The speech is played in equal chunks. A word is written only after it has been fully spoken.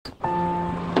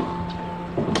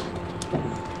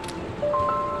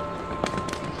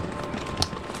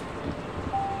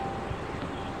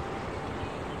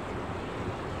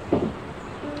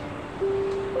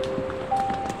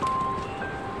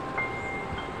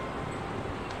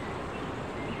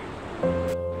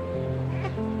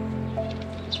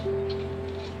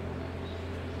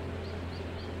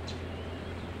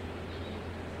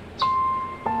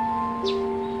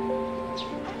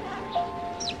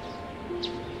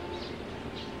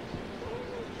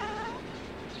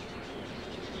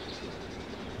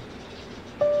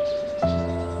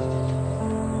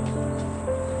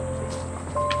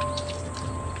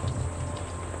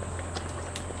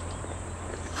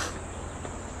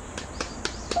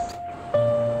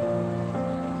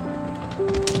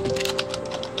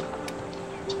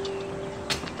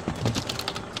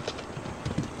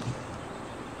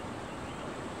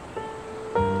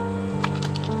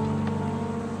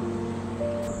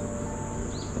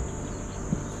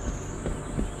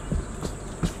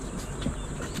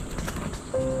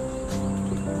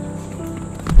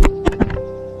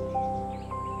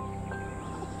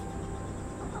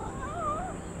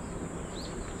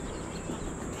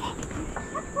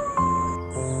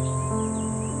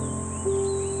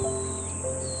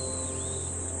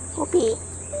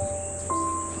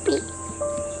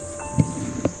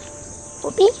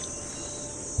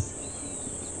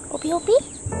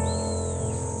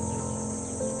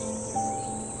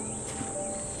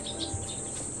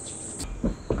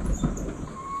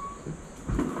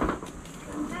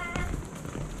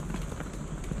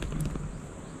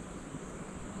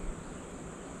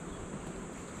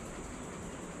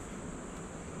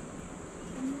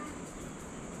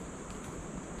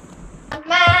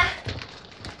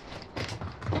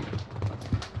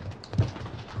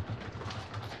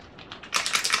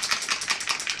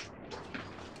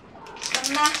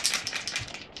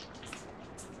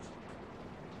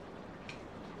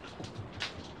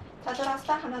다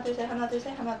들었어? 하나 둘 셋 하나 둘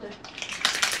셋 하나 둘.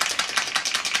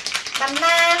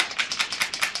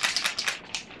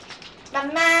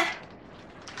 맘마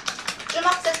쭈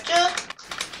먹자 쭈.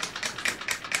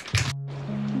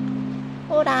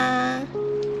 호랑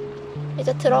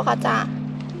이제 들어가자.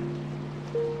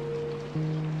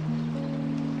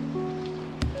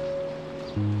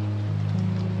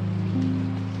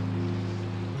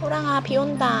 호랑아 비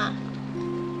온다.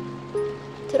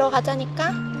 들어가자니까.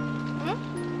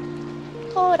 응?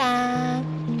 호랑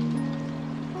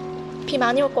비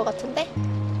많이 올 것 같은데?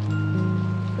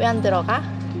 왜 안 들어가?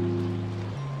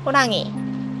 호랑이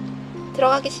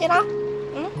들어가기 싫어?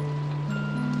 응?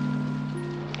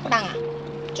 호랑아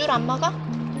줄 안 먹어?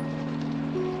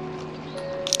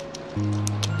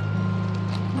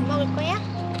 안 먹을 거야?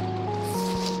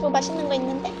 뭐 맛있는 거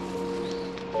있는데?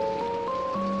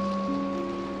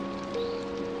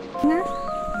 응?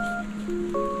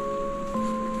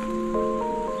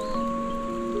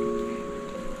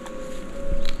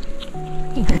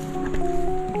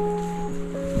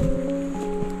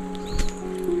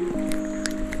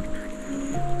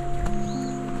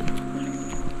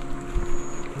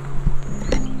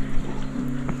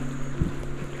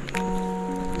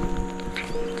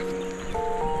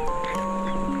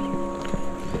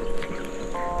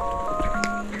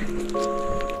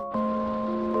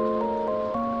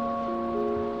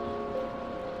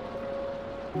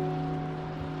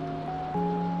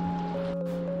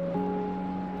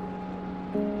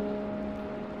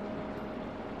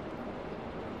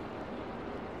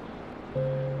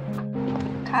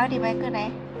 가을이 왜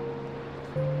그래?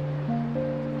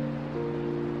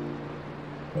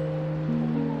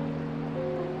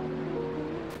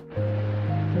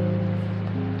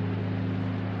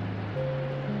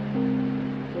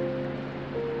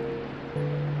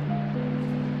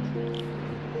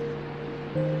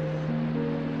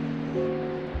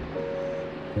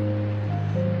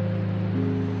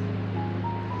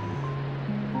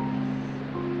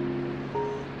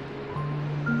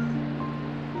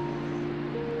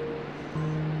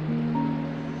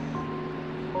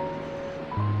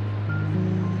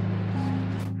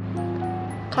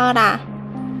 가을아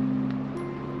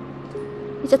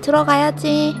이제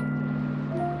들어가야지.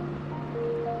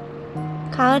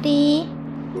 가을이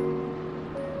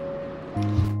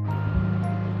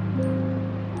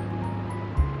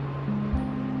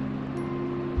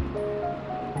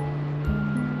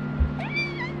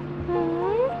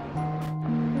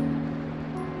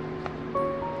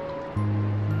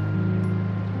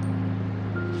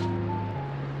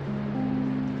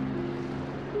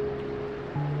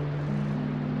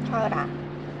가을아